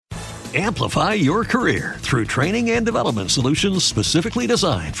Amplify your career through training and development solutions specifically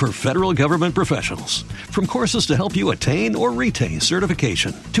designed for federal government professionals. From courses to help you attain or retain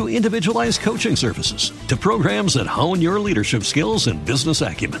certification, to individualized coaching services, to programs that hone your leadership skills and business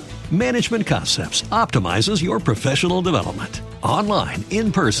acumen, Management Concepts optimizes your professional development. Online,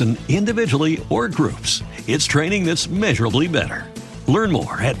 in person, individually, or groups, it's training that's measurably better. Learn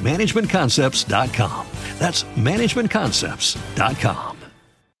more at managementconcepts.com. That's managementconcepts.com.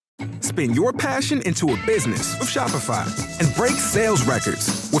 Spin your passion into a business with Shopify and break sales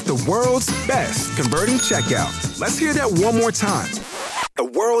records with the world's best converting checkout. Let's hear that one more time. The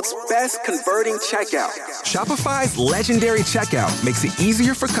world's best converting checkout. Shopify's legendary checkout makes it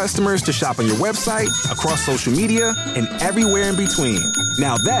easier for customers to shop on your website, across social media, and everywhere in between.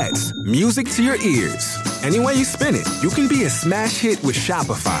 Now that's music to your ears. Any way you spin it, you can be a smash hit with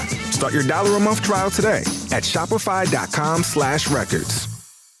Shopify. Start your $1 a month trial today at shopify.com/records.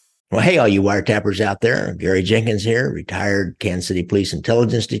 Well, hey, all you wiretappers out there. Gary Jenkins here, retired Kansas City Police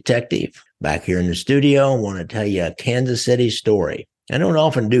Intelligence Detective. Back here in the studio, I want to tell you a Kansas City story. I don't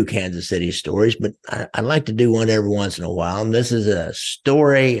often do Kansas City stories, but I like to do one every once in a while. And this is a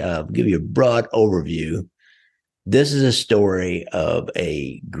story of, give you a broad overview. This is a story of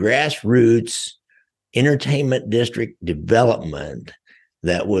a grassroots entertainment district development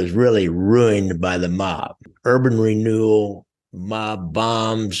that was really ruined by the mob. Urban renewal, mob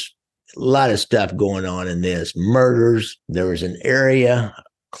bombs, a lot of stuff going on in this. Murders. There was an area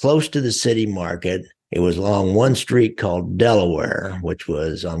close to the city market. It was along one street called Delaware, which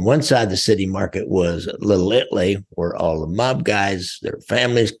was on one side of the city market was Little Italy, where all the mob guys, their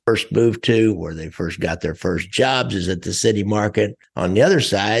families first moved to, where they first got their first jobs is at the city market. On the other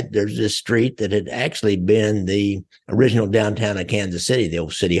side, there's this street that had actually been the original downtown of Kansas City. The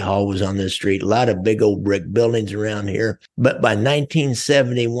old city hall was on this street. A lot of big old brick buildings around here. But by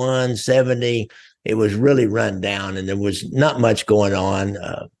 1971, 70, it was really run down and there was not much going on.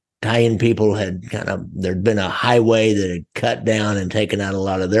 Italian people had there'd been a highway that had cut down and taken out a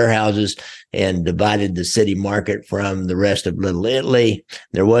lot of their houses and divided the city market from the rest of Little Italy.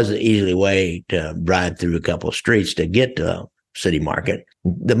 There was an easy way to drive through a couple of streets to get to city market.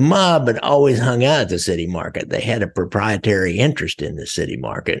 The mob had always hung out at the city market. They had a proprietary interest in the city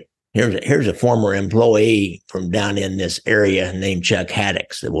market. Here's a former employee from down in this area named Chuck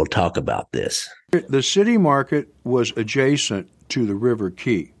Haddix that will talk about this. The city market was adjacent to the River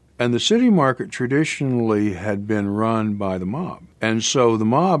Quay. And the city market traditionally had been run by the mob. And so the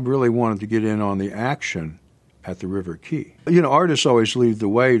mob really wanted to get in on the action at the River Quay. You know, artists always lead the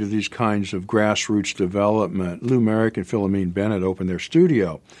way to these kinds of grassroots development. Lou Merrick and Philomene Bennett opened their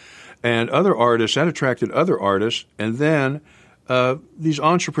studio. And other artists, that attracted other artists. And then these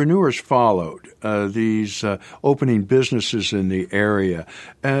entrepreneurs followed, these opening businesses in the area.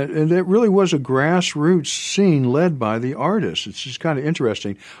 And it really was a grassroots scene led by the artists. It's just kind of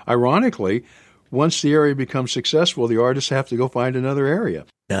interesting. Ironically, once the area becomes successful, the artists have to go find another area.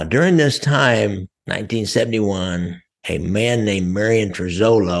 Now, during this time, 1971, a man named Marion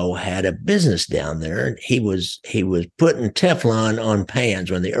Trezzolo had a business down there. He was putting Teflon on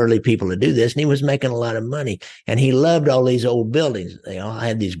pans, one of the early people to do this, and he was making a lot of money. And he loved all these old buildings. They all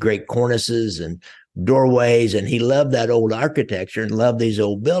had these great cornices and doorways, and he loved that old architecture and loved these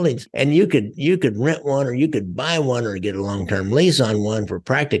old buildings. And you could rent one or you could buy one or get a long-term lease on one for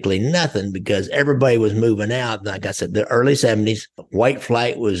practically nothing because everybody was moving out. Like I said, the early 70s, white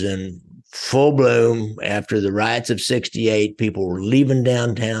flight was in full bloom. After the riots of 68, people were leaving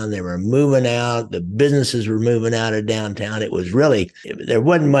downtown. They were moving out. The businesses were moving out of downtown. It was really, there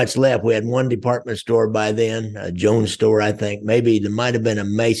wasn't much left. We had one department store by then, a Jones store, I think. Maybe there might have been a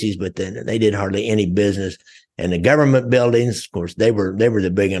Macy's, but then they did hardly any business. And the government buildings, of course, they were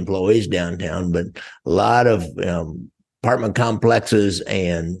the big employees downtown, but a lot of apartment complexes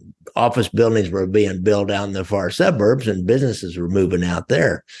and office buildings were being built out in the far suburbs and businesses were moving out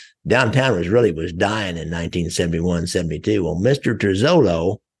there. Downtown was dying in 1971, 72. Well, Mr.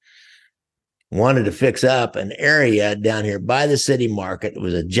 Trezzolo wanted to fix up an area down here by the city market. It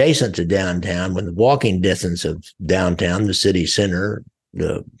was adjacent to downtown, within walking distance of downtown, the city center,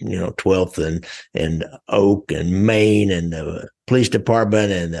 the 12th and Oak and Main and the police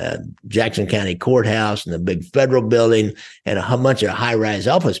department and the Jackson County courthouse and the big federal building and a bunch of high-rise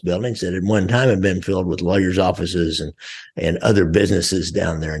office buildings that at one time had been filled with lawyers' offices and other businesses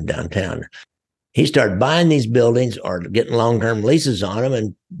down there in downtown. He started buying these buildings or getting long-term leases on them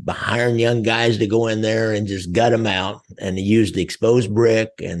and hiring young guys to go in there and just gut them out. And he used the exposed brick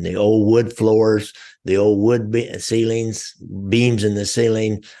and the old wood floors, the old wood ceilings, beams in the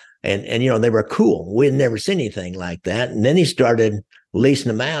ceiling. And they were cool. We had never seen anything like that. And then he started leasing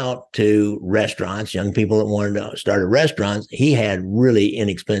them out to restaurants, young people that wanted to start a restaurant. He had really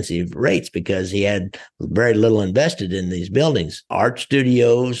inexpensive rates because he had very little invested in these buildings. Art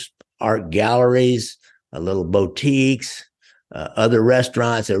studios, art galleries, little boutiques, other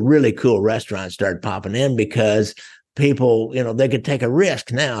restaurants, a really cool restaurants started popping in because people, they could take a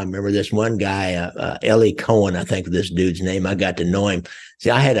risk now. I remember this one guy, Ellie Cohen, I think this dude's name. I got to know him. See,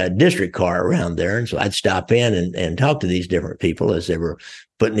 I had a district car around there, and so I'd stop in and talk to these different people as they were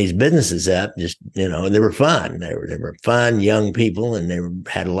putting these businesses up. Just, they were fun. They were fun, young people, and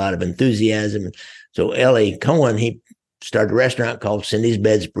had a lot of enthusiasm. So Ellie Cohen, he started a restaurant called Cindy's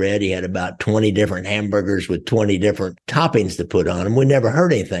Bedspread. He had about 20 different hamburgers with 20 different toppings to put on them. We never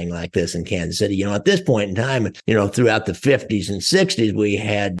heard anything like this in Kansas City. At this point in time, throughout the 50s and 60s, we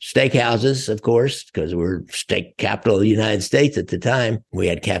had steakhouses, of course, because we're steak capital of the United States at the time. We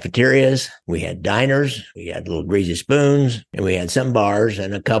had cafeterias, we had diners, we had little greasy spoons, and we had some bars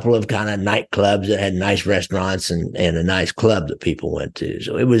and a couple of kind of nightclubs that had nice restaurants and a nice club that people went to.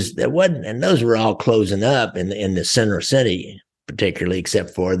 So and those were all closing up in the center city, particularly, except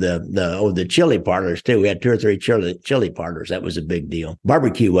for the chili parlors too. We had 2 or 3 chili parlors. That was a big deal.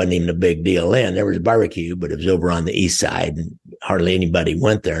 Barbecue wasn't even a big deal then. There was a barbecue, but it was over on the east side, and hardly anybody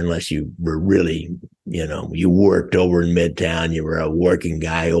went there unless you were really, you worked over in Midtown. You were a working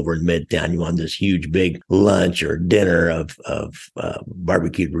guy over in Midtown. You wanted this huge big lunch or dinner of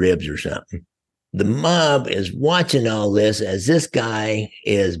barbecued ribs or something. The mob is watching all this as this guy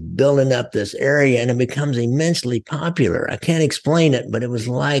is building up this area, and it becomes immensely popular. I can't explain it, but it was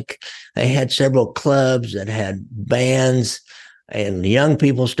like they had several clubs that had bands, and young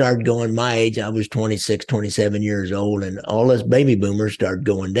people started going my age. I was 26, 27 years old, and all us baby boomers started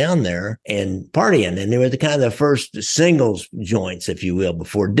going down there and partying. And they were the first singles joints, if you will,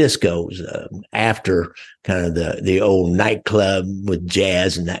 before discos, after kind of the old nightclub with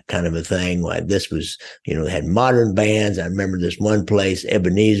jazz and that kind of a thing. Like this was, they had modern bands. I remember this one place,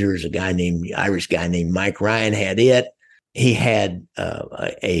 Ebenezer's, Irish guy named Mike Ryan had it. He had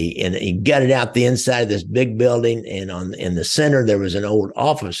and he gutted out the inside of this big building, and in the center there was an old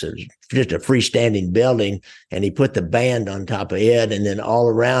office. It was just a freestanding building, and he put the band on top of it, and then all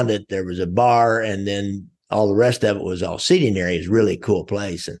around it there was a bar, and then all the rest of it was all seating areas. Really cool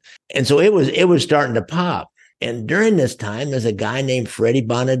place, and so it was starting to pop. And during this time, there's a guy named Freddie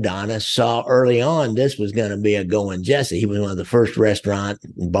Bonadonna saw early on this was going to be a going Jesse. He was one of the first restaurant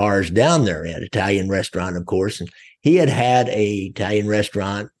and bars down there, an Italian restaurant, of course, and he had a Italian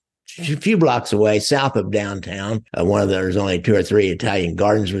restaurant a few blocks away, south of downtown. There's only 2 or 3 Italian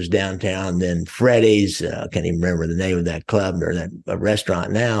Gardens was downtown. Then Freddy's, I can't even remember the name of that club or that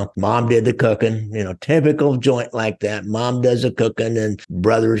restaurant now. Mom did the cooking, typical joint like that. Mom does the cooking, and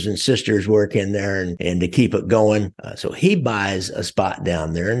brothers and sisters work in there and to keep it going. So he buys a spot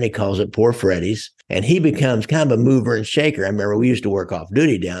down there, and he calls it Poor Freddy's. And he becomes kind of a mover and shaker. I remember we used to work off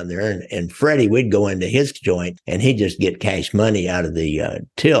duty down there, and Freddie, we'd go into his joint, and he'd just get cash money out of the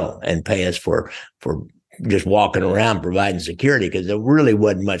till and pay us for just walking around providing security, because there really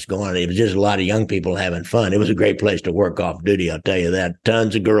wasn't much going on. It was just a lot of young people having fun. It was a great place to work off duty, I'll tell you that.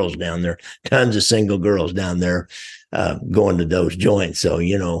 Tons of girls down there, tons of single girls down there going to those joints. So,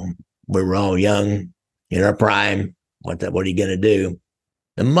 we were all young, in our prime. What are you going to do?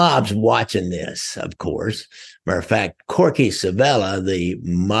 The mob's watching this, of course. Matter of fact, Corky Sabella, the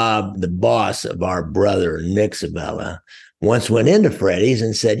boss of our brother, Nick Sabella, once went into Freddy's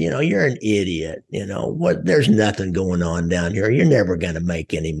and said, you're an idiot. There's nothing going on down here. You're never going to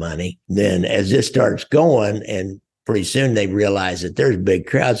make any money. Then as this starts going, and pretty soon they realize that there's big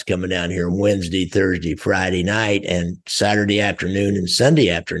crowds coming down here Wednesday, Thursday, Friday night, and Saturday afternoon and Sunday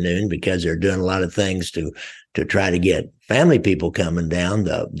afternoon, because they're doing a lot of things to try to get family people coming down.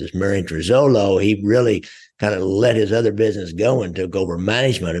 This Marion Trozzolo, he really kind of let his other business go and took over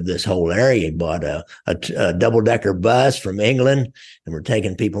management of this whole area. He bought a double-decker bus from England, and we're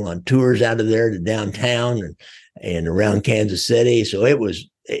taking people on tours out of there to downtown and around Kansas City. So it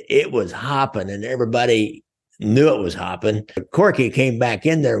was hopping, and everybody knew it was hopping. Corky came back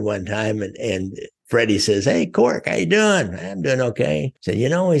in there one time, and Freddie says, "Hey, Cork, how you doing?" "I'm doing okay." He said,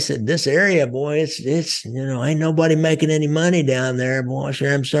 he said, "This area, boy, it's ain't nobody making any money down there, boy.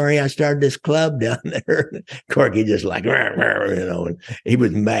 Sure, I'm sorry I started this club down there." Corky just like, and he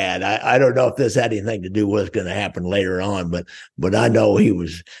was mad. I don't know if this had anything to do with what's going to happen later on, but I know he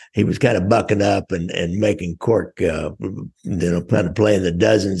was kind of bucking up and making Cork, kind of playing the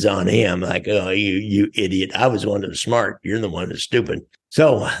dozens on him, like, "Oh, you idiot. I was the one that was smart. You're the one that's stupid."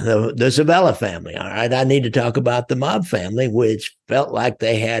 So the Sabella family, all right, I need to talk about the mob family, which felt like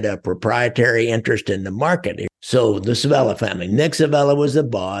they had a proprietary interest in the market. So the Savella family, Nick Savella was the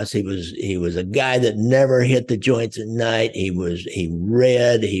boss. He was a guy that never hit the joints at night. He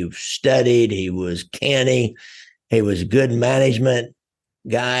read, he studied, he was canny, he was a good management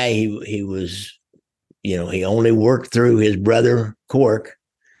guy. He was, he only worked through his brother Cork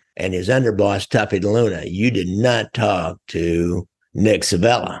and his underboss Tuffy DeLuna. You did not talk to Nick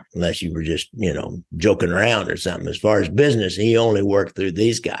Savella unless you were just, joking around or something. As far as business, he only worked through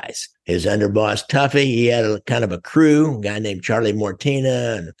these guys. His underboss Tuffy, he had a kind of a crew, a guy named Charlie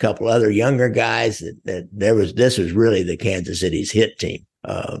Mortina and a couple other younger guys. This was really the Kansas City's hit team.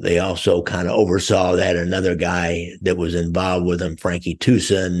 They also kind of oversaw that another guy that was involved with him, Frankie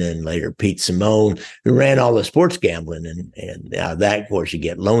Tucson, and later Pete Simone, who ran all the sports gambling. And out of that, of course, you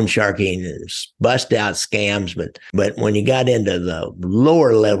get loan sharking, bust out scams. But when you got into the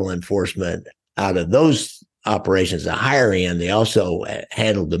lower level enforcement out of those operations, the higher end, they also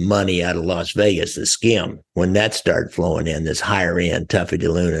handled the money out of Las Vegas, the skim. When that started flowing in, this higher end, Tuffy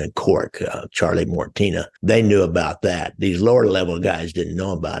DeLuna and Cork, Charlie Mortina, they knew about that. These lower level guys didn't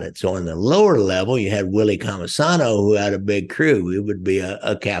know about it. So on the lower level, you had Willie Comisano, who had a big crew. He would be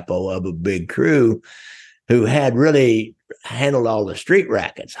a capo of a big crew who had really handled all the street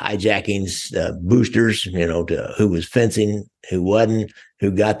rackets, hijackings, boosters, to who was fencing, who wasn't,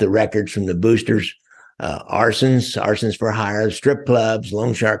 who got the records from the boosters. Arsons for hire, strip clubs,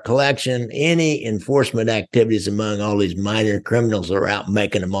 loan shark collection, any enforcement activities among all these minor criminals that are out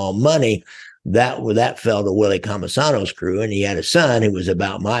making them all money. That fell to Willie Comisano's crew, and he had a son who was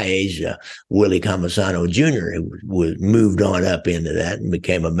about my age, Willie Comisano Jr., who was moved on up into that and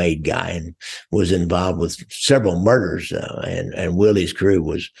became a made guy and was involved with several murders. And Willie's crew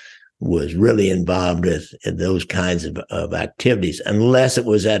was really involved with those kinds of activities, unless it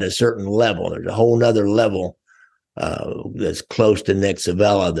was at a certain level. There's a whole nother level that's close to Nick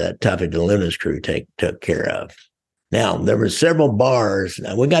Savella that Tuffy DeLuna's crew took care of. Now, there were several bars.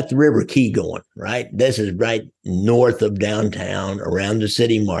 Now, we got the River Quay going, right? This is right north of downtown, around the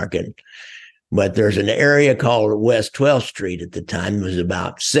city market. But there's an area called West 12th Street at the time. It was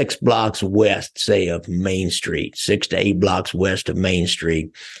about 6 blocks west, say, of Main Street, 6 to 8 blocks west of Main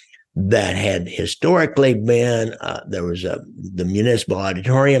Street. That had historically been, there was the municipal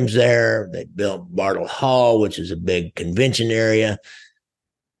auditoriums there. They built Bartle Hall, which is a big convention area.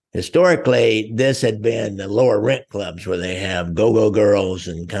 Historically, this had been the lower rent clubs where they have go-go girls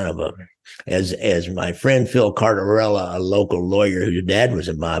and kind of as my friend Phil Cardarella, a local lawyer whose dad was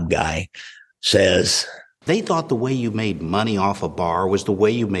a mob guy, says, they thought the way you made money off a bar was the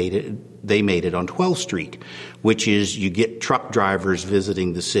way they made it on 12th Street, which is you get truck drivers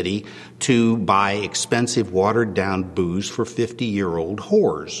visiting the city to buy expensive watered-down booze for 50-year-old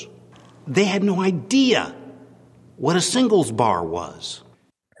whores. They had no idea what a singles bar was.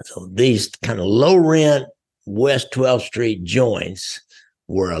 So these kind of low-rent West 12th Street joints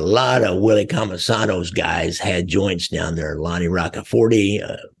where a lot of Willie Comisano's guys had joints down there. Lonnie Roccaforte,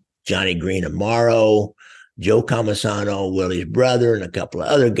 Johnny Green Amaro, Joe Comisano, Willie's brother, and a couple of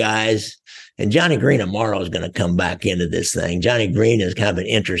other guys. And Johnny Green Amaro is going to come back into this thing. Johnny Green is kind of an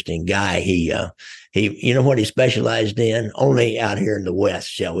interesting guy. He, you know what he specialized in? Only out here in the West,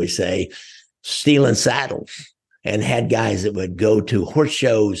 shall we say, stealing saddles, and had guys that would go to horse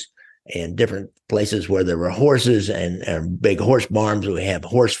shows and different places where there were horses and big horse barns. We have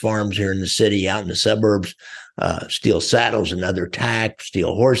horse farms here in the city, out in the suburbs, steal saddles and other tack,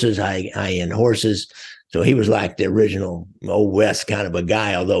 steal horses, high-end horses. So he was like the original Old West kind of a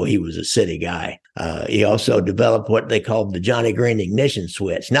guy, although he was a city guy. He also developed what they called the Johnny Green ignition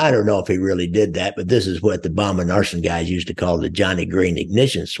switch. Now, I don't know if he really did that, but this is what the bomb and arson guys used to call the Johnny Green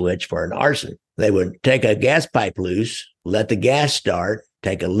ignition switch for an arson. They would take a gas pipe loose, let the gas start,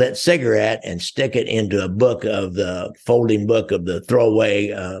 take a lit cigarette and stick it into a book of the folding book of the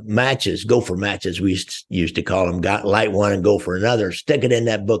throwaway matches, gopher matches, we used to call them, got light one and go for another, stick it in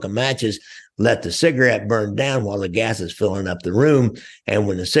that book of matches, let the cigarette burn down while the gas is filling up the room. And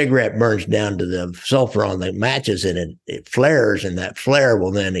when the cigarette burns down to the sulfur on the matches and it flares, and that flare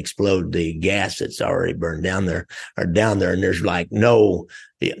will then explode the gas that's already burned down there. And there's like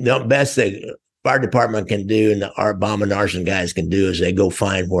the best thing fire department can do and our bomb and arson guys can do is they go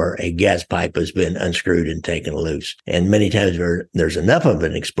find where a gas pipe has been unscrewed and taken loose. And many times there's enough of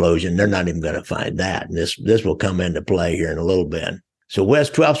an explosion, they're not even going to find that. And this will come into play here in a little bit. So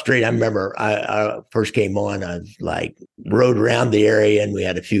West 12th Street, I remember I first came on, I rode around the area, and we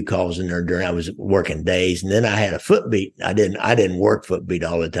had a few calls in there during I was working days. And then I had a footbeat. I didn't work footbeat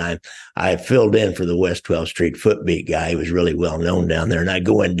all the time. I filled in for the West 12th Street footbeat guy. He was really well known down there. And I'd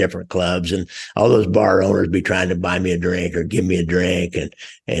go in different clubs, and all those bar owners be trying to buy me a drink or give me a drink. And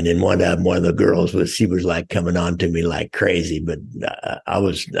then one of the girls she was like coming on to me like crazy. But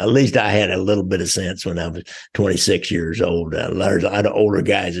at least I had a little bit of sense when I was 26 years old. A lot of older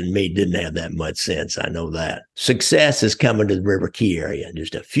guys than me didn't have that much sense. I know that. Success is coming to the River Quay area,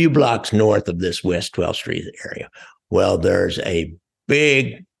 just a few blocks north of this West 12th Street area. Well, there's a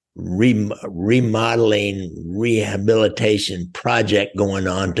big remodeling, rehabilitation project going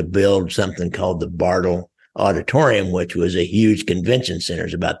on to build something called the Bartle Auditorium, which was a huge convention center.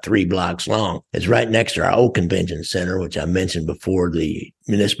 It's about 3 blocks long. It's right next to our old convention center, which I mentioned before, the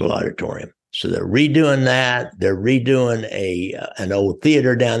municipal auditorium. So they're redoing that. They're redoing an old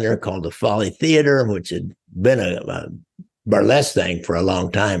theater down there called the Folly Theater, which had been a burlesque thing for a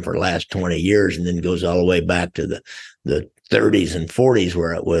long time, for the last 20 years, and then goes all the way back to the 30s and 40s,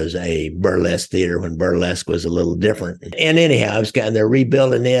 where it was a burlesque theater when burlesque was a little different. And anyhow, they're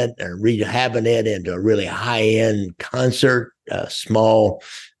rebuilding it or rehabbing it into a really high-end concert, small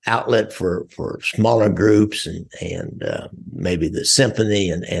outlet for smaller groups and maybe the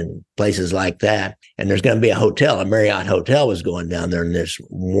symphony and places like that. And there's going to be a hotel. A Marriott hotel was going down there in this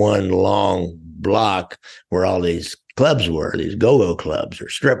one long block where all these clubs were, these go-go clubs or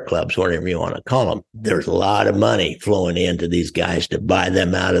strip clubs, whatever you want to call them. There's a lot of money flowing into these guys to buy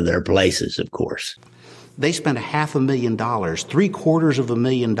them out of their places, of course. They spent $500,000,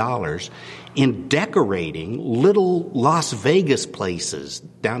 $750,000 in decorating little Las Vegas places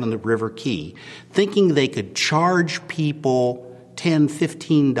down in the River Quay, thinking they could charge people $10,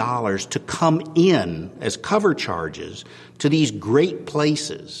 $15 to come in as cover charges to these great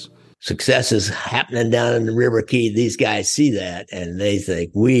places. Success is happening down in the River Quay. These guys see that, and they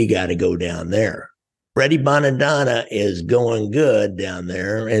think, we got to go down there. Freddie Bonadonna is going good down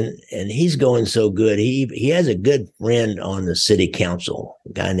there, and he's going so good. He has a good friend on the city council, a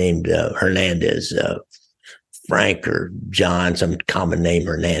guy named Hernandez, Frank or John, some common name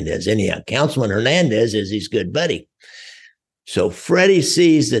Hernandez. Anyhow, Councilman Hernandez is his good buddy. So Freddie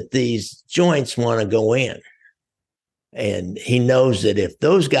sees that these joints want to go in. And he knows that if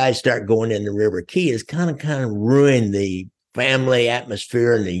those guys start going in the River Quay, it's kind of ruin the family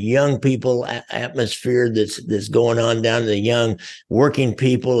atmosphere and the young people atmosphere that's going on down to the young working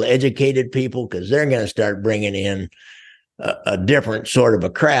people, educated people, because they're going to start bringing in a different sort of a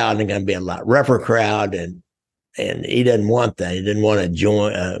crowd. They're going to be a lot rougher crowd, and he doesn't want that. He didn't want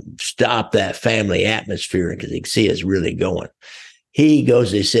to stop that family atmosphere because he can see it's really going. He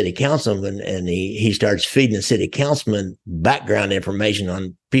goes to the city councilman and he starts feeding the city councilman background information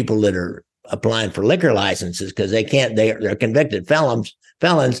on people that are applying for liquor licenses because they're convicted felons,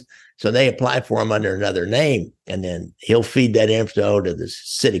 so they apply for them under another name. And then he'll feed that info to the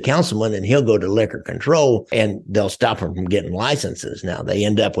city councilman, and he'll go to liquor control, and they'll stop them from getting licenses. Now they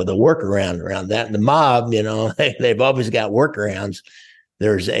end up with a workaround around that. And the mob, they've always got workarounds.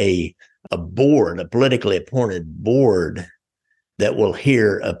 There's a board, a politically appointed board that will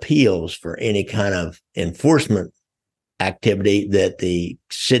hear appeals for any kind of enforcement activity that the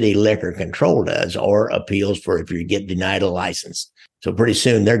city liquor control does, or appeals for if you get denied a license. So pretty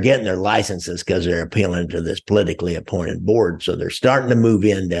soon they're getting their licenses because they're appealing to this politically appointed board. So they're starting to move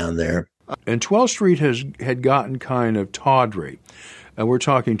in down there. And 12th Street had gotten kind of tawdry. And we're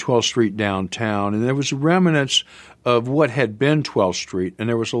talking 12th Street downtown. And there was remnants of what had been 12th Street. And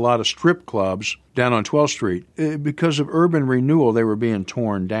there was a lot of strip clubs down on 12th Street. Because of urban renewal, they were being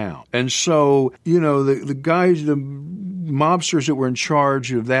torn down. And so, the guys, the mobsters that were in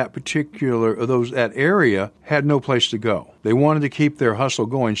charge of that area had no place to go. They wanted to keep their hustle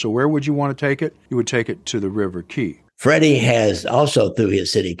going. So where would you want to take it? You would take it to the River Quay. Freddie has also, through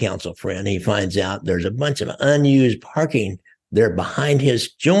his city council friend, he finds out there's a bunch of unused parking there behind his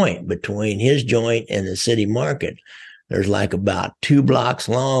joint, between his joint and the city market. There's like about 2 blocks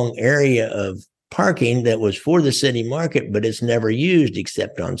long area of parking that was for the city market, but it's never used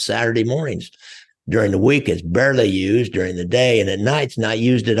except on Saturday mornings. During the week, it's barely used during the day, and at night, it's not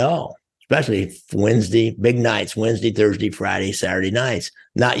used at all, especially Wednesday, big nights, Wednesday, Thursday, Friday, Saturday nights,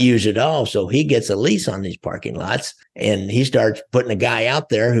 not used at all. So he gets a lease on these parking lots, and he starts putting a guy out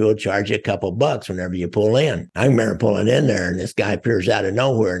there who will charge you a couple bucks whenever you pull in. I remember pulling in there, and this guy appears out of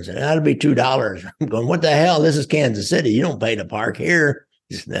nowhere and said, that'll be $2. I'm going, what the hell? This is Kansas City. You don't pay to park here.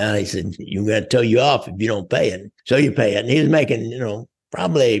 He said, you're going to tow you off if you don't pay it. So you pay it. And he was making,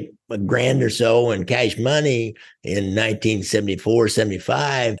 probably a grand or so in cash money in 1974,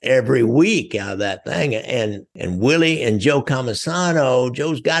 75 every week out of that thing. And Willie and Joe Comisano,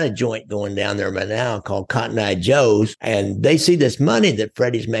 Joe's got a joint going down there by now called Cotton Eye Joe's. And they see this money that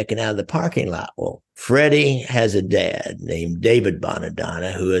Freddie's making out of the parking lot. Well, Freddie has a dad named David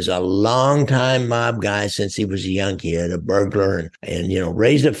Bonadonna, who is a longtime mob guy since he was a young kid, a burglar, and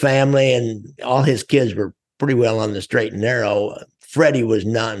raised a family, and all his kids were pretty well on the straight and narrow. Freddie was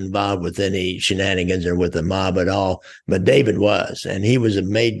not involved with any shenanigans or with the mob at all, but David was, and he was a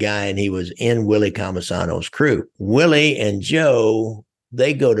made guy, and he was in Willie Comisano's crew. Willie and Joe,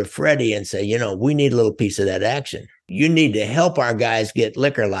 they go to Freddie and say, we need a little piece of that action. You need to help our guys get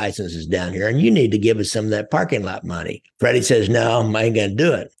liquor licenses down here, and you need to give us some of that parking lot money. Freddie says, no, I ain't going to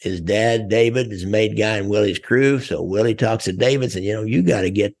do it. His dad, David, is a made guy in Willie's crew, so Willie talks to David and says, you got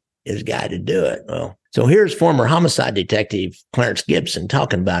to get his guy to do it. Well, so here's former homicide detective Clarence Gibson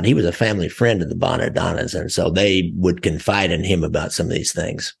talking about he was a family friend of the Bonadonnas, and so they would confide in him about some of these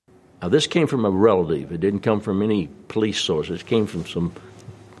things. Now, this came from a relative. It didn't come from any police sources. It came from some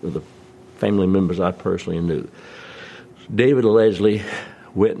of the family members I personally knew. David allegedly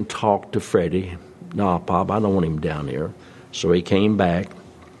went and talked to Freddie. No, Pop, I don't want him down here. So he came back,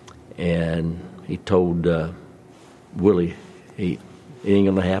 and he told Willie, it ain't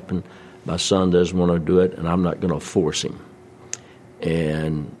going to happen. My son doesn't want to do it, and I'm not going to force him.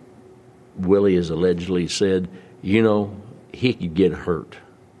 And Willie has allegedly said, he could get hurt.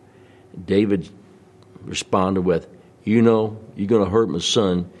 David responded with, you're going to hurt my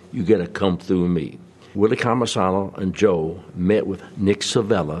son, you got to come through me. Willie Comisano and Joe met with Nick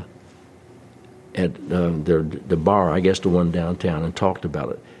Savella at the bar, I guess the one downtown, and talked about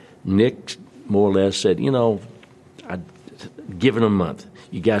it. Nick more or less said, I'd given a month.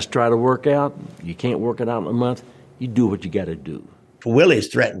 You guys try to work out. You can't work it out in a month. You do what you got to do. Willie's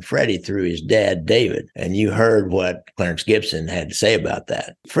threatened Freddie through his dad, David, and you heard what Clarence Gibson had to say about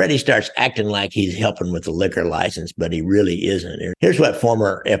that. Freddie starts acting like he's helping with the liquor license, but he really isn't. Here's what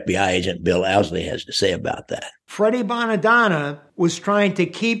former FBI agent Bill Owsley has to say about that. Freddie Bonadonna was trying to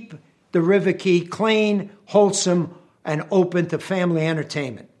keep the River Quay clean, wholesome, and open to family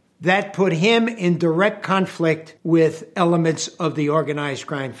entertainment. That put him in direct conflict with elements of the organized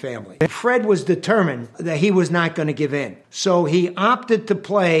crime family. Fred was determined that he was not going to give in. So he opted to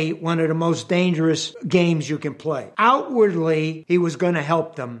play one of the most dangerous games you can play. Outwardly, he was going to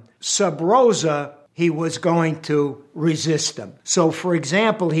help them. Sub rosa, he was going to resist them. So, for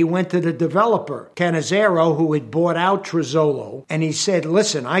example, he went to the developer, Canizero, who had bought out Trozzolo, and he said,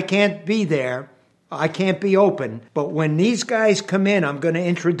 listen, I can't be there. I can't be open, but when these guys come in, I'm going to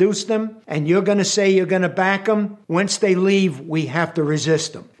introduce them, and you're going to say you're going to back them. Once they leave, we have to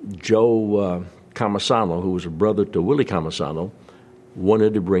resist them. Joe Comisano, who was a brother to Willie Comisano,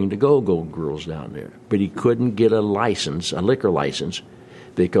 wanted to bring the Go-Go girls down there, but he couldn't get a liquor license,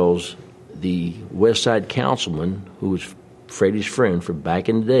 because the West Side councilman, who was Freddie's friend from back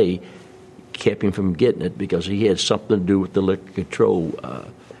in the day, kept him from getting it because he had something to do with the liquor control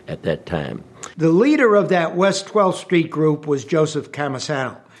at that time. The leader of that West 12th Street group was Joseph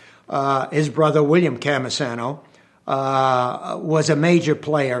Comisano. His brother, William Comisano, was a major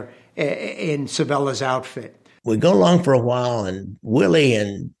player in Savella's outfit. We go along for a while, and Willie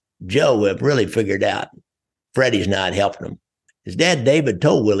and Joe have really figured out Freddie's not helping them. His dad, David,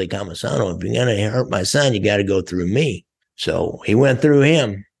 told Willie Comisano, if you're going to hurt my son, you got to go through me. So he went through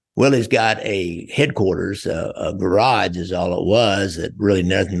him. Willie's got a headquarters, a garage is all it was, that really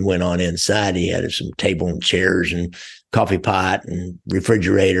nothing went on inside. He had some table and chairs and coffee pot and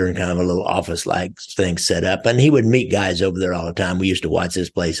refrigerator and kind of a little office-like thing set up. And he would meet guys over there all the time. We used to watch this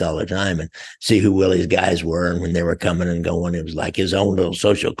place all the time and see who Willie's guys were. And when they were coming and going, it was like his own little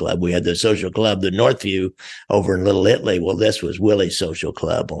social club. We had the social club, the Northview, over in Little Italy. Well, this was Willie's social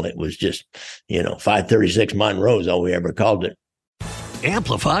club. Well, it was just, 536 Monroe is all we ever called it.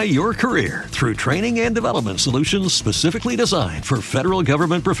 Amplify your career through training and development solutions specifically designed for federal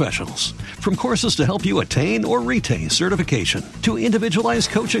government professionals. From courses to help you attain or retain certification, to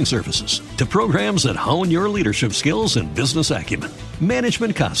individualized coaching services, to programs that hone your leadership skills and business acumen,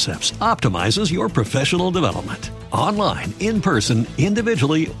 Management Concepts optimizes your professional development. Online, in person,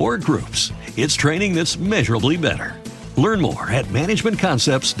 individually, or groups, it's training that's measurably better. Learn more at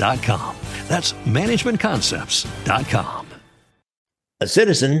managementconcepts.com. That's managementconcepts.com. A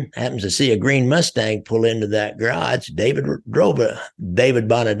citizen happens to see a green Mustang pull into that garage. David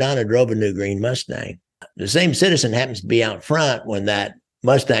Bonadonna drove a new green Mustang. The same citizen happens to be out front when that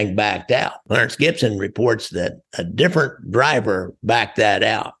Mustang backed out. Clarence Gibson reports that a different driver backed that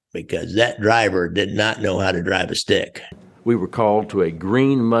out because that driver did not know how to drive a stick. we were called to a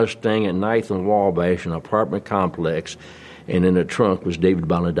green Mustang at 9th and Wabash, an apartment complex, and in the trunk was David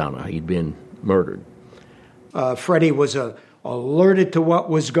Bonadonna. He'd been murdered. Freddie was alerted to what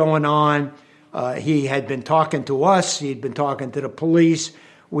was going on. He had been talking to us. He'd been talking to the police.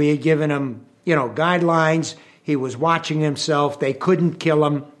 We had given him, guidelines. He was watching himself. They couldn't kill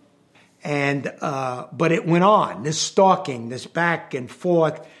him. But it went on, this stalking, this back and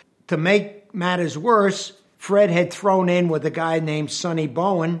forth. To make matters worse, Fred had thrown in with a guy named Sonny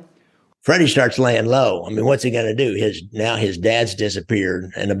Bowen. Freddie starts laying low. I mean, what's he going to do? Now his dad's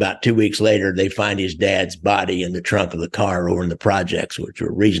disappeared, and about 2 weeks later, they find his dad's body in the trunk of the car over in the projects, which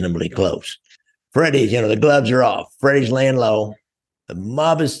were reasonably close. Freddie's, the gloves are off. Freddie's laying low.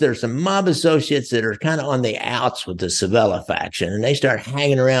 There's some mob associates that are kind of on the outs with the Savella faction, and they start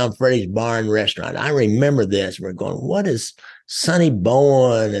hanging around Freddie's bar and restaurant. I remember this. We're going, what is Sonny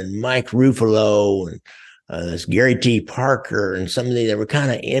Bowen and Mike Ruffalo and this Gary T. Parker and some of these that were kind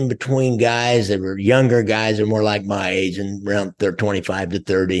of in between guys that were younger guys that were more like my age and around 25 to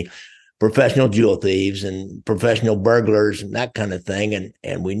 30, professional jewel thieves and professional burglars and that kind of thing.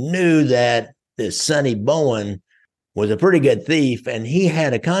 And we knew that this Sonny Bowen was a pretty good thief, and he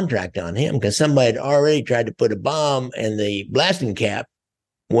had a contract on him because somebody had already tried to put a bomb, and the blasting cap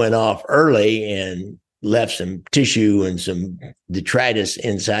went off early and left some tissue and some detritus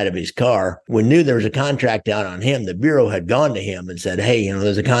inside of his car. We knew there was a contract out on him. The Bureau had gone to him and said, hey,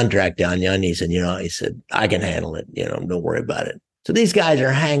 there's a contract on you. And he said, I can handle it. Don't worry about it. So these guys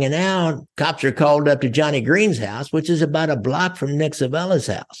are hanging out. Cops are called up to Johnny Green's house, which is about a block from Nick Savella's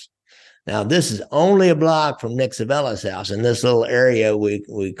house. Now, this is only a block from Nick Savella's house. In this little area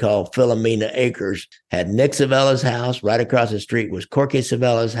we call Philomena Acres, had Nick Savella's house. Right across the street was Corky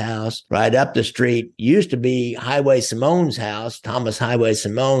Savella's house. Right up the street used to be Highway Simone's house, Thomas Highway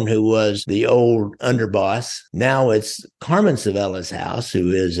Simone, who was the old underboss. Now it's Carmen Savella's house,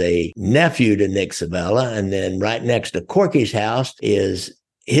 who is a nephew to Nick Savella. And then right next to Corky's house is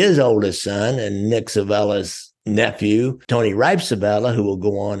his oldest son and Nick Savella's nephew, Tony Ripe Savella, who will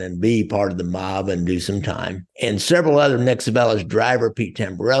go on and be part of the mob and do some time. And several other Nick Savella's driver, Pete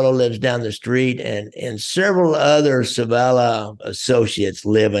Tamburello, lives down the street, and several other Savella associates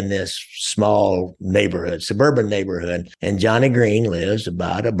live in this small neighborhood, suburban neighborhood. And Johnny Green lives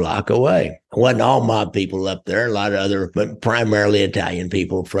about a block away. It wasn't all mob people up there, a lot of other, but primarily Italian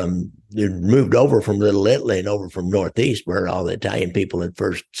people they moved over from Little Italy and over from Northeast, where all the Italian people had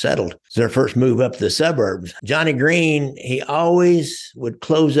first settled. It's their first move up to the suburbs. Johnny Green, he always would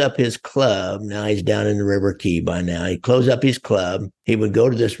close up his club. Now he's down in the River Quay by now. He'd close up his club. He would go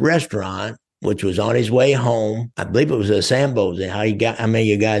to this restaurant, which was on his way home. I believe it was a Sambo's. How many of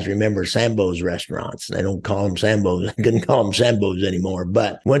you guys remember Sambo's restaurants? They don't call them Sambo's. They couldn't call them Sambo's anymore.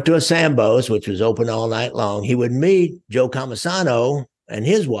 But went to a Sambo's, which was open all night long. He would meet Joe Comisano and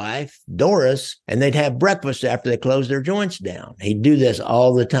his wife, Doris, and they'd have breakfast after they closed their joints down. He'd do this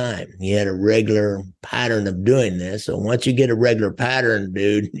all the time. He had a regular pattern of doing this. So once you get a regular pattern,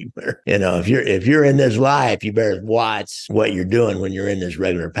 dude, you better, if you're in this life, you better watch what you're doing when you're in this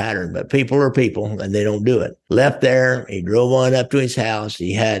regular pattern. But people are people, and they don't do it. Left there, he drove on up to his house.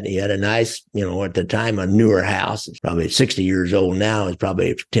 He had a nice, at the time, a newer house. It's probably 60 years old now. It's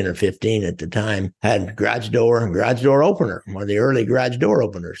probably 10 or 15 at the time. Had garage door opener, one of the early garage door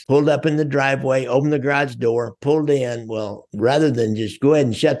openers. Pulled up in the driveway, opened the garage door, pulled in. Well, rather than just go ahead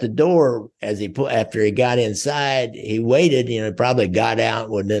and shut the door after he got inside, he waited, probably got out,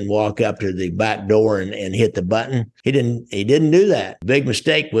 would then walk up to the back door and hit the button. He didn't do that. Big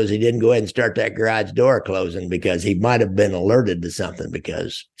mistake was he didn't go ahead and start that garage door closing, because he might have been alerted to something,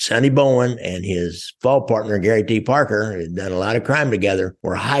 because Sonny Bowen and his fall partner, Gary T. Parker, had done a lot of crime together,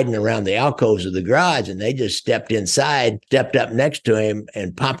 were hiding around the alcoves of the garage, and they just stepped up next to him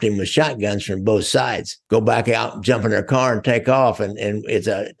and popped him with shotguns from both sides. Go back out, jump in their car and take off. And it's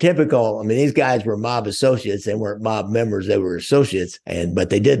a typical, these guys were mob associates. They weren't mob members. They were associates. But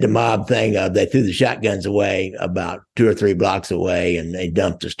they did the mob thing. They threw the shotguns away about 2 or 3 blocks away, and they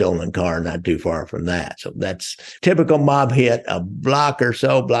dumped a stolen car not too far from that. So that's typical mob hit, a block or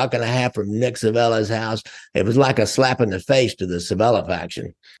so, block and a half from Nick Savella's house. It was like a slap in the face to the Savella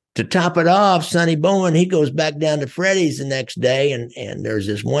faction. To top it off, Sonny Bowen, he goes back down to Freddie's the next day, and there's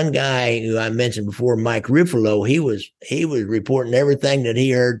this one guy who I mentioned before, Mike Ruffalo. He was reporting everything that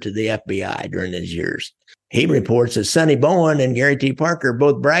he heard to the FBI during these years. He reports that Sonny Bowen and Gary T. Parker are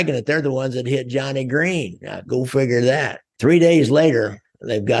both bragging that they're the ones that hit Johnny Green. Now, go figure that. 3 days later,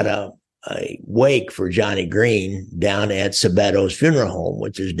 they've got a wake for Johnny Green down at Sabetto's funeral home,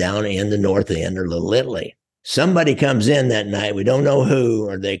 which is down in the North End or Little Italy. Somebody comes in that night. We don't know who,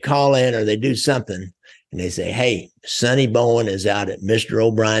 or they call in or they do something. and they say, hey, Sonny Bowen is out at Mr.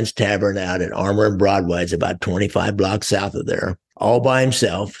 O'Brien's Tavern out at Armour and Broadway. It's about 25 blocks south of there, all by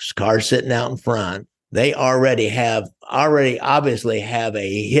himself. His car's sitting out in front. They already obviously have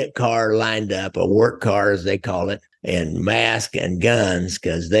a hit car lined up, a work car, as they call it, and mask and guns,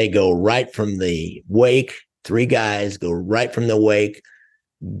 because they go right from the wake. 3 guys go right from the wake,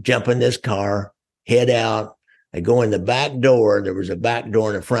 jump in this car, head out. They go in the back door. There was a back door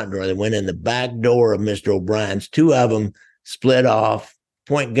and a front door. They went in the back door of Mr. O'Brien's. 2 of them split off,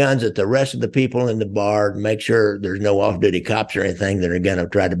 point guns at the rest of the people in the bar to make sure there's no off-duty cops or anything that are going to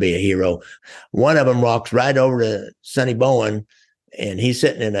try to be a hero. One of them walks right over to Sonny Bowen, and he's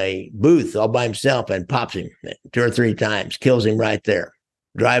sitting in a booth all by himself and pops him 2 or 3 times, kills him right there.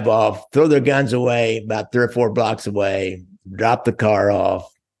 Drive off, throw their guns away about 3 or 4 blocks away, drop the car off.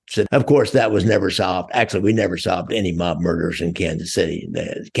 So, of course, that was never solved. Actually, we never solved any mob murders in Kansas City.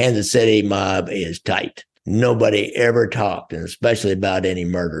 The Kansas City mob is tight. Nobody ever talked, and especially about any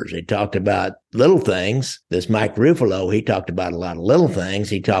murders. They talked about little things. This Mike Ruffalo, he talked about a lot of little things.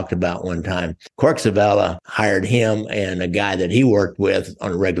 He talked about one time Corksavella hired him and a guy that he worked with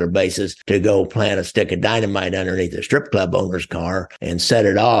on a regular basis to go plant a stick of dynamite underneath a strip club owner's car and set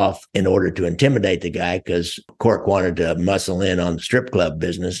it off in order to intimidate the guy, because Cork wanted to muscle in on the strip club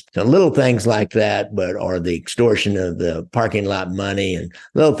business. So little things like that, or the extortion of the parking lot money and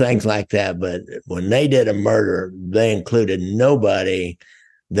little things like that. But when they did a murder, they included nobody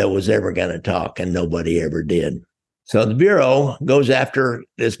that was ever going to talk, and nobody ever did. So the Bureau goes after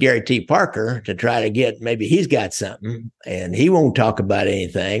this Gary T. Parker to try to get, maybe he's got something, and he won't talk about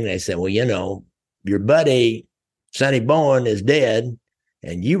anything. They said, well, your buddy Sonny Bowen is dead,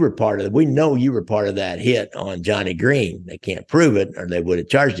 and we know you were part of that hit on Johnny Green. They can't prove it, or they would have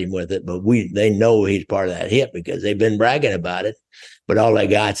charged him with it, but they know he's part of that hit because they've been bragging about it. But all they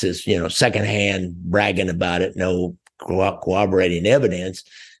got is, secondhand bragging about it, no corroborating evidence.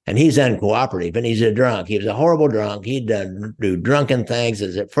 And he's uncooperative, and he's a drunk. He was a horrible drunk. He'd do drunken things.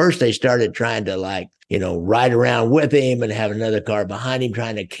 As at first they started trying to ride around with him and have another car behind him,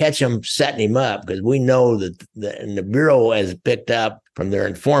 trying to catch him, setting him up, because we know that the Bureau has picked up from their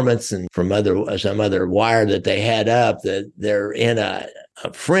informants and from some other wire that they had up that they're in a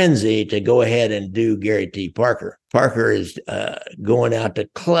frenzy to go ahead and do Gary T. Parker. Parker is going out to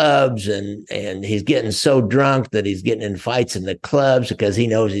clubs, and he's getting so drunk that he's getting in fights in the clubs because he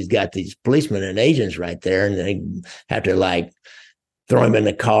knows he's got these policemen and agents right there, and they have to throw him in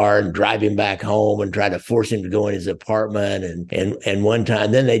the car and drive him back home and try to force him to go in his apartment. And one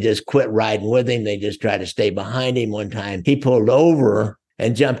time, then they just quit riding with him. They just try to stay behind him. One time he pulled over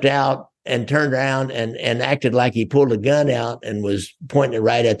and jumped out and turned around and acted like he pulled a gun out and was pointing it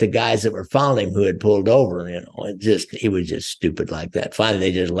right at the guys that were following him who had pulled over. He was just stupid like that. Finally,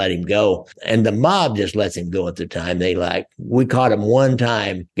 they just let him go. And the mob just lets him go at the time. We caught him one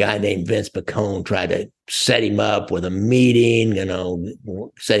time, a guy named Vince Pacone tried to set him up with a meeting,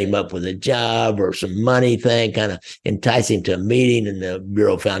 set him up with a job or some money thing, kind of entice him to a meeting. And the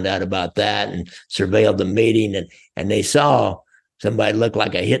Bureau found out about that and surveilled the meeting. And they saw somebody looked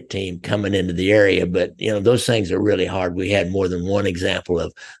like a hit team coming into the area. But, those things are really hard. We had more than one example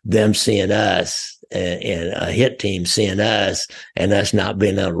of them seeing us and a hit team seeing us and us not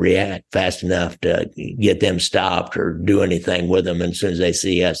being able to react fast enough to get them stopped or do anything with them. And as soon as they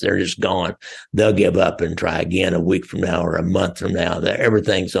see us, they're just gone. They'll give up and try again a week from now or a month from now.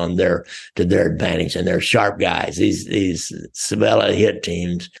 Everything's to their advantage, and they're sharp guys. These Sabella hit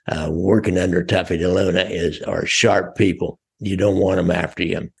teams working under Tuffy DeLuna are sharp people. You don't want them after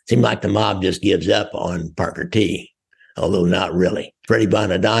you. Seems like the mob just gives up on Parker T, although not really. Freddie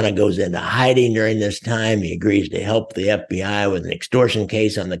Bonadonna goes into hiding during this time. He agrees to help the FBI with an extortion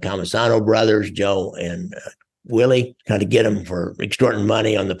case on the Comisano brothers, Joe and Willie, trying to get them for extorting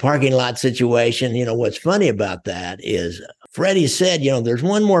money on the parking lot situation. What's funny about that is Freddie said, there's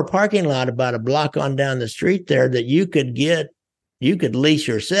one more parking lot about a block on down the street there that you could lease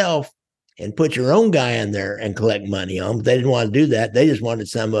yourself and put your own guy in there and collect money on. But they didn't want to do that. They just wanted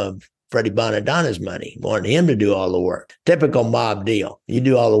some of Freddie Bonadonna's money, wanted him to do all the work. Typical mob deal. You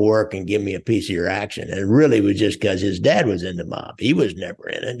do all the work and give me a piece of your action. And it really was just because his dad was in the mob. He was never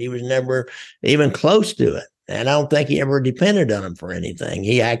in it. He was never even close to it. And I don't think he ever depended on them for anything.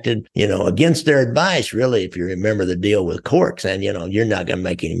 He acted, against their advice, really, if you remember the deal with Cork, saying, you're not going to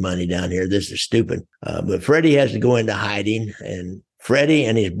make any money down here. This is stupid. But Freddie has to go into hiding, and Freddie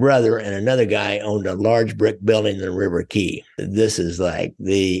and his brother and another guy owned a large brick building in the River Quay. This is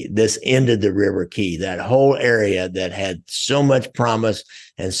this ended the River Quay, that whole area that had so much promise,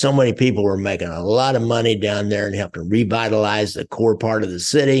 and so many people were making a lot of money down there and helping revitalize the core part of the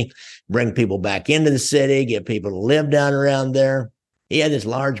city. bring people back into the city, get people to live down around there. He had this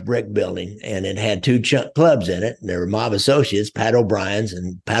large brick building, and it had two clubs in it. And there were mob associates, Pat O'Brien's,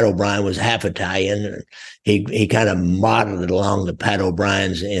 and Pat O'Brien was half Italian. And he kind of modeled it along the Pat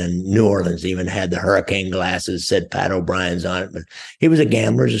O'Brien's in New Orleans. He even had the hurricane glasses, said Pat O'Brien's on it. But he was a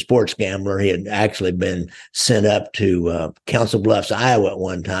gambler, he was a sports gambler. He had actually been sent up to Council Bluffs, Iowa at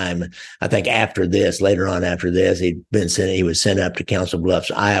one time. I think later on after this, he was sent up to Council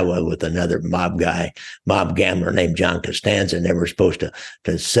Bluffs, Iowa with another mob gambler named John Costanza. And they were supposed to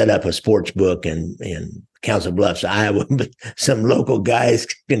set up a sports book in Council Bluffs, Iowa, but some local guys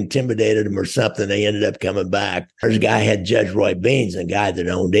intimidated him or something. They ended up coming back. There's a guy had Judge Roy Beans, a guy that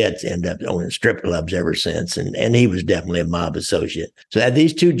owned it, ended up owning strip clubs ever since. And he was definitely a mob associate. So had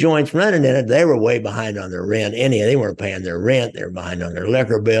these two joints running in it, they were way behind on their rent. They weren't paying their rent. They were behind on their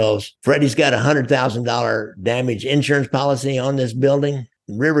liquor bills. Freddie's got $100,000 damage insurance policy on this building.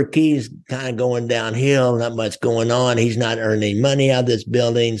 River Quay's kind of going downhill, not much going on. He's not earning money out of this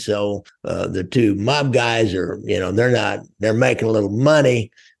building. So the two mob guys are, they're making a little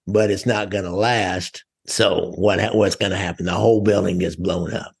money, but it's not going to last. So what's going to happen? The whole building gets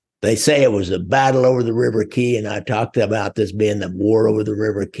blown up. They say it was a battle over the River Quay, and I talked about this being the war over the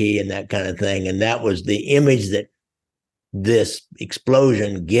River Quay and that kind of thing. And that was the image that this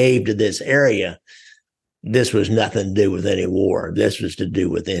explosion gave to this area. This was nothing to do with any war. This was to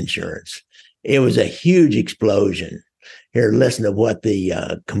do with insurance. It was a huge explosion. Here, listen to what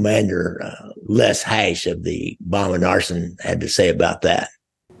the commander, Les Hash of the bomb and arson, had to say about that.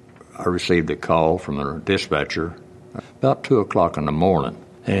 I received a call from the dispatcher about 2 o'clock in the morning,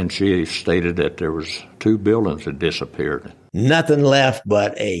 and she stated that there was 2 buildings that disappeared. Nothing left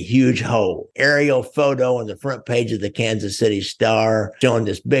but a huge hole. Aerial photo on the front page of the Kansas City Star showing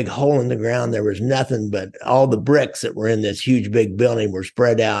this big hole in the ground. There was nothing but all the bricks that were in this huge big building were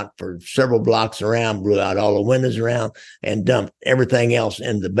spread out for several blocks around, blew out all the windows around, and dumped everything else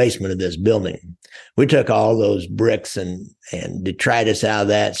into the basement of this building. We took all those bricks and detritus out of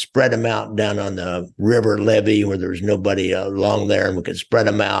that, spread them out down on the river levee where there was nobody along there, and we could spread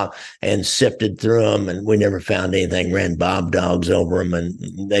them out and sifted through them, and we never found anything. Ran bomb dogs over them,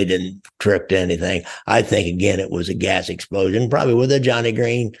 and they didn't trick to anything. I think, again, it was a gas explosion, probably with a Johnny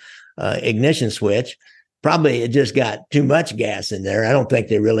Green ignition switch. Probably it just got too much gas in there. I don't think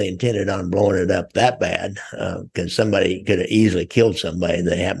they really intended on blowing it up that bad, because somebody could have easily killed somebody.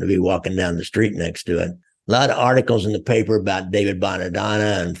 They happened to be walking down the street next to it. A lot of articles in the paper about David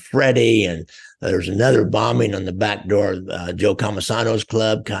Bonadonna and Freddie, and there's another bombing on the back door of Joe Comisano's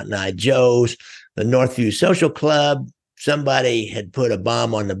club, Cotton Eye Joe's, the Northview Social Club. Somebody had put a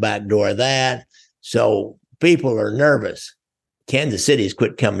bomb on the back door of that. So people are nervous. Kansas City's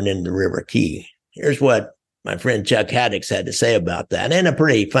quit coming into the River Quay. Here's what my friend Chuck Haddix had to say about that, and a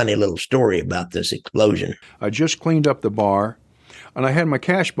pretty funny little story about this explosion. I just cleaned up the bar, and I had my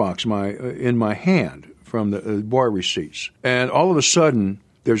cash box in my hand from the bar receipts. And all of a sudden,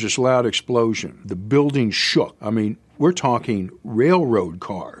 there's this loud explosion. The building shook. I mean, we're talking railroad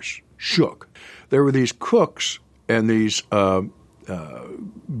cars shook. There were these cooks and these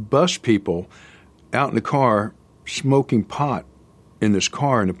bus people out in the car smoking pot in this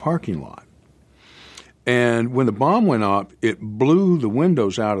car in the parking lot. And when the bomb went up, it blew the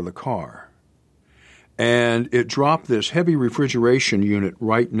windows out of the car. And it dropped this heavy refrigeration unit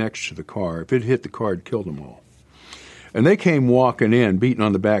right next to the car. If it hit the car, it killed them all. And they came walking in, beating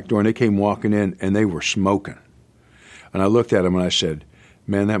on the back door, and they came walking in, and they were smoking. And I looked at them and I said,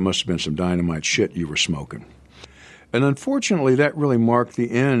 man, that must have been some dynamite shit you were smoking. And unfortunately, that really marked the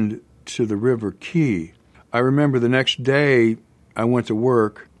end to the River Quay. I remember the next day I went to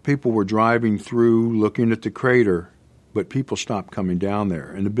work. People were driving through, looking at the crater, but people stopped coming down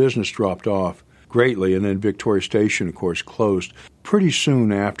there, and the business dropped off greatly. And then Victoria Station, of course, closed pretty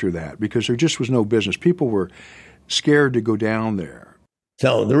soon after that because there just was no business. People were scared to go down there.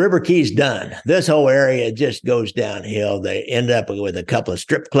 So the River Quay's done. This whole area just goes downhill. They end up with a couple of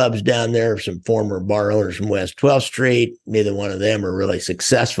strip clubs down there, some former bar owners from West 12th Street. Neither one of them are really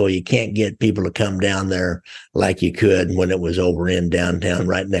successful. You can't get people to come down there like you could when it was over in downtown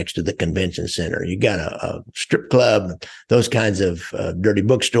right next to the convention center. You got a strip club, those kinds of dirty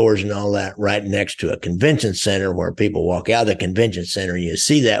bookstores and all that right next to a convention center where people walk out of the convention center. You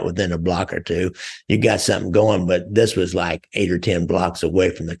see that within a block or two. You got something going, but this was like 8 or 10 blocks away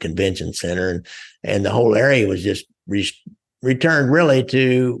from the convention center, and the whole area was just returned really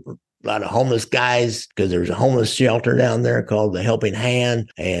to a lot of homeless guys because there's a homeless shelter down there called the Helping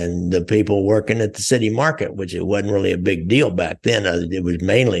Hand, and the people working at the city market, which it wasn't really a big deal back then. It was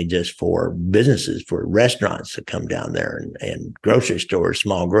mainly just for businesses, for restaurants to come down there and grocery stores,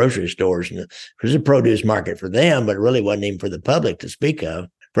 small grocery stores. And it was a produce market for them, but it really wasn't even for the public to speak of.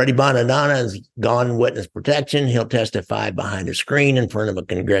 Freddie Bonadonna has gone witness protection. He'll testify behind a screen in front of a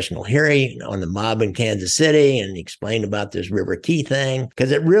congressional hearing on the mob in Kansas City and explain about this River Quay thing, because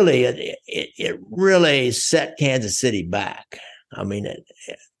it really set Kansas City back. I mean,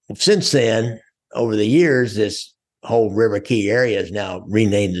 since then, over the years, this whole River Quay area is now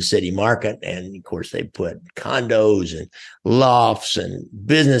renamed the city market. And of course, they put condos and lofts and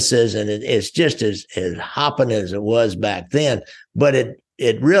businesses, and it's just as hopping as it was back then. But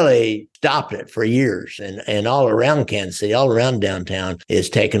it really stopped it for years. And all around Kansas City, all around downtown,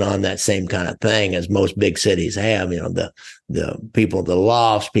 is taking on that same kind of thing as most big cities have. The people, the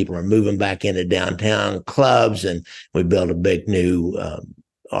lofts, people are moving back into downtown clubs, and we built a big new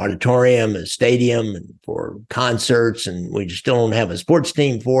auditorium and stadium and for concerts, and we still don't have a sports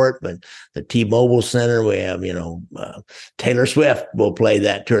team for it, but the T-Mobile Center, we have, Taylor Swift will play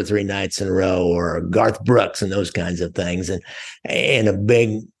that 2 or 3 nights in a row, or Garth Brooks and those kinds of things. And a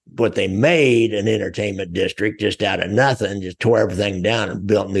big, what they made an entertainment district just out of nothing, just tore everything down and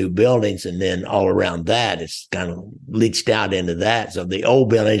built new buildings. And then all around that, it's kind of leached out into that. So the old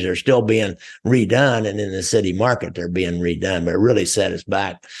buildings are still being redone, and in the city market, they're being redone, but it really set us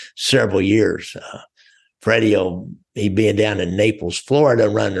back several years. Freddie, he being down in Naples, Florida,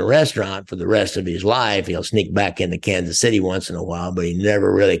 running a restaurant for the rest of his life. He'll sneak back into Kansas City once in a while, but he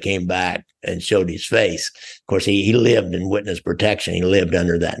never really came back and showed his face. Of course, he lived in witness protection. He lived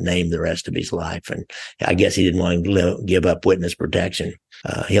under that name the rest of his life. And I guess he didn't want to give up witness protection.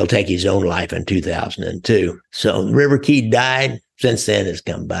 He'll take his own life in 2002. So River Quay died. Since then, it's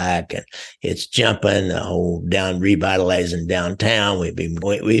come back and it's jumping the whole revitalizing downtown.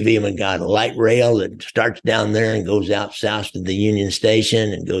 We've even got a light rail that starts down there and goes out south to the Union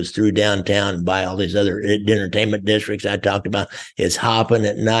Station and goes through downtown and by all these other entertainment districts I talked about. It's hopping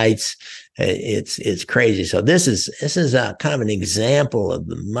at nights. It's crazy. So this is a kind of an example of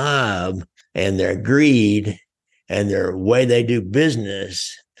the mob and their greed and their way they do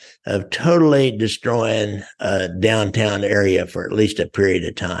business of totally destroying a downtown area for at least a period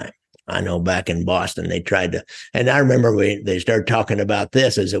of time. I know back in Boston, they tried to, and I remember they started talking about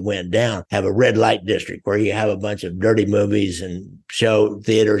this as it went down, have a red light district where you have a bunch of dirty movies and show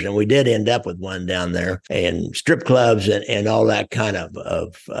theaters. And we did end up with one down there, and strip clubs and all that kind of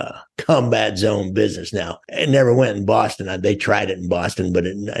combat zone business. Now, it never went in Boston. They tried it in Boston, but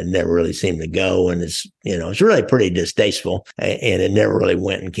it never really seemed to go. And it's really pretty distasteful, and it never really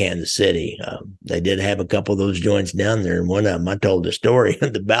went in Kansas City. They did have a couple of those joints down there. And one of them, I told the story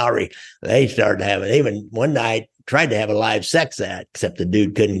at the Bowery, they started having, even one night, tried to have a live sex act, except the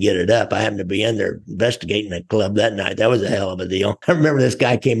dude couldn't get it up. I happened to be in there investigating that club that night. That was a hell of a deal. I remember this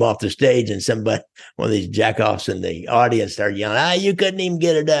guy came off the stage and one of these jackoffs in the audience started yelling, you couldn't even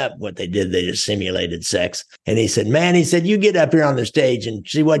get it up. What they did, they just simulated sex. And he said, you get up here on the stage and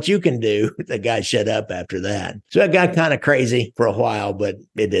see what you can do. The guy shut up after that. So it got kind of crazy for a while, but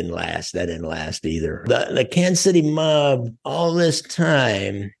it didn't last. That didn't last either. The Kansas City mob, all this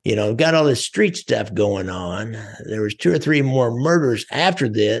time, got all this street stuff going on. There was 2 or 3 more murders after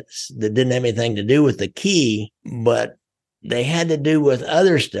this that didn't have anything to do with the key, but they had to do with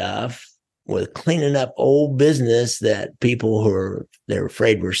other stuff, with cleaning up old business that people they're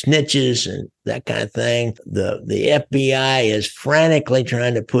afraid were snitches and that kind of thing. The FBI is frantically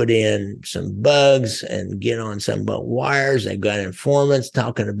trying to put in some bugs and get on some wires. They've got informants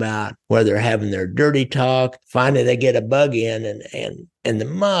talking about where they're having their dirty talk. Finally, they get a bug in, and the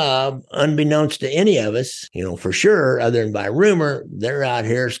mob, unbeknownst to any of us, for sure, other than by rumor, they're out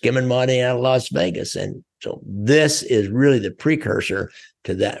here skimming money out of Las Vegas. And so this is really the precursor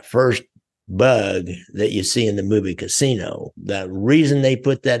to that first bug that you see in the movie Casino. The reason they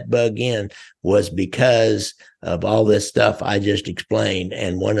put that bug in was because of all this stuff I just explained,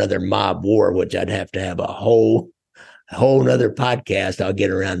 and one other mob war, which I'd have to have a whole nother podcast. I'll get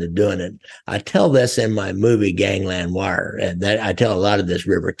around to doing it. I tell this in my movie Gangland Wire, and that I tell a lot of this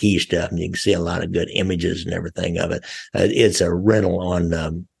River Quay stuff, and you can see a lot of good images and everything of it. It's a rental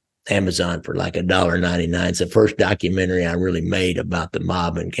on Amazon for like $1.99. It's the first documentary I really made about the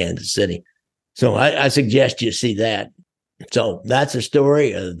mob in Kansas City. So I suggest you see that. So that's the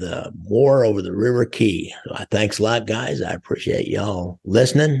story of the war over the River Quay. Thanks a lot, guys. I appreciate y'all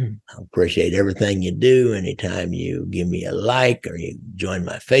listening. I appreciate everything you do. Anytime you give me a like or you join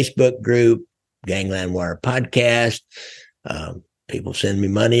my Facebook group, Gangland Wire Podcast. People send me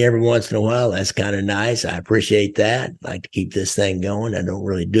money every once in a while. That's kind of nice. I appreciate that. I like to keep this thing going. I don't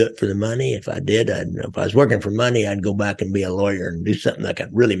really do it for the money. If I did, if I was working for money, I'd go back and be a lawyer and do something I could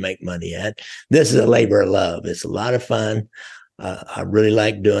really make money at. This is a labor of love. It's a lot of fun. I really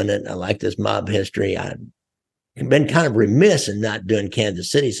like doing it. I like this mob history. I've been kind of remiss in not doing Kansas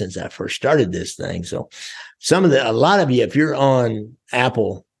City since I first started this thing. So a lot of you, if you're on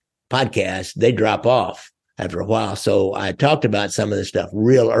Apple Podcasts, they drop off after a while. So I talked about some of this stuff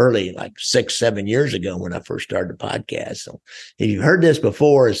real early, like 6-7 years ago when I first started the podcast. So if you've heard this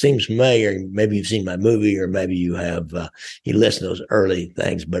before, it seems familiar. Maybe you've seen my movie, or maybe you have, you listened to those early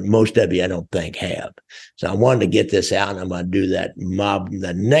things, but most of you I don't think have. So I wanted to get this out, and I'm going to do that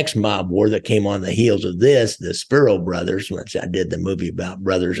the next mob war that came on the heels of this, the Spiro brothers, which I did the movie about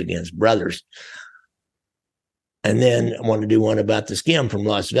brothers against brothers. And then I want to do one about the Skim from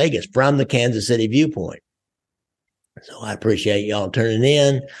Las Vegas from the Kansas City viewpoint. So I appreciate y'all turning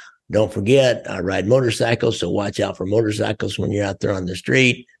in. Don't forget, I ride motorcycles, so watch out for motorcycles when you're out there on the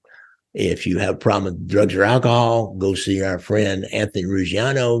street. If you have a problem with drugs or alcohol, go see our friend Anthony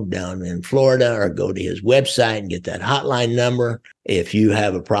Ruggiano down in Florida, or go to his website and get that hotline number. If you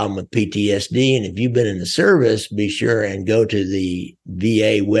have a problem with PTSD, and if you've been in the service, be sure and go to the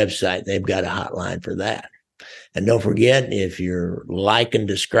VA website. They've got a hotline for that. And don't forget, if you're like and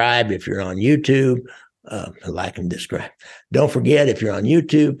describe, if you're on YouTube, like and describe. Don't forget, if you're on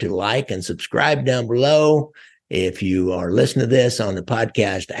YouTube, to like and subscribe down below. If you are listening to this on the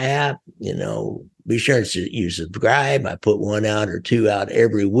podcast app, be sure you subscribe. I put one out or two out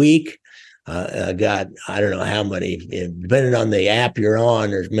every week. I got, I don't know how many, depending on the app you're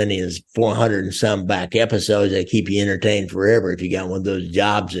on, there's many as 400 and some back episodes that keep you entertained forever. If you got one of those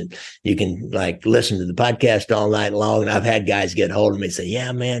jobs that you can listen to the podcast all night long. And I've had guys get hold of me and say,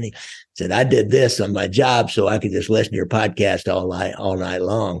 yeah, man, he said, I did this on my job so I could just listen to your podcast all night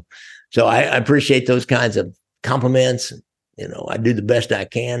long. So I appreciate those kinds of compliments. I do the best I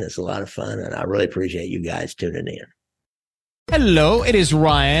can. It's a lot of fun, and I really appreciate you guys tuning in. Hello, it is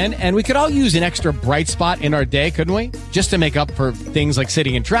Ryan, and we could all use an extra bright spot in our day, couldn't we? Just to make up for things like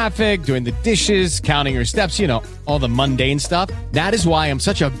sitting in traffic, doing the dishes, counting your steps, all the mundane stuff. That is why I'm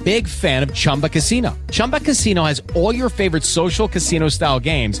such a big fan of Chumba Casino. Chumba Casino has all your favorite social casino-style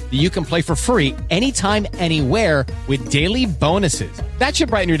games that you can play for free anytime, anywhere with daily bonuses. That should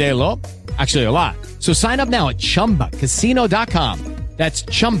brighten your day a little. Actually, a lot. So sign up now at ChumbaCasino.com. That's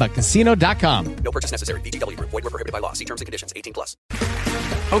ChumbaCasino.com. No purchase necessary. VGW Group. Void where prohibited by law. See terms and conditions. 18+.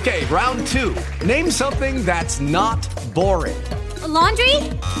 Okay, round two. Name something that's not boring. A laundry?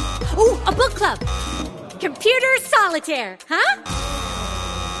 Ooh, a book club. Computer solitaire, huh?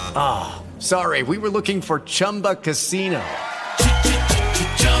 Ah, sorry. We were looking for Chumba Casino.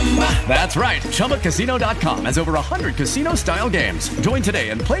 That's right. ChumbaCasino.com has over 100 casino-style games. Join today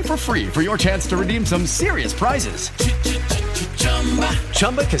and play for free for your chance to redeem some serious prizes.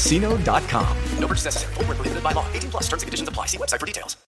 ChumbaCasino.com. No purchase necessary. Void where prohibited by law. 18+. Terms and conditions apply. See website for details.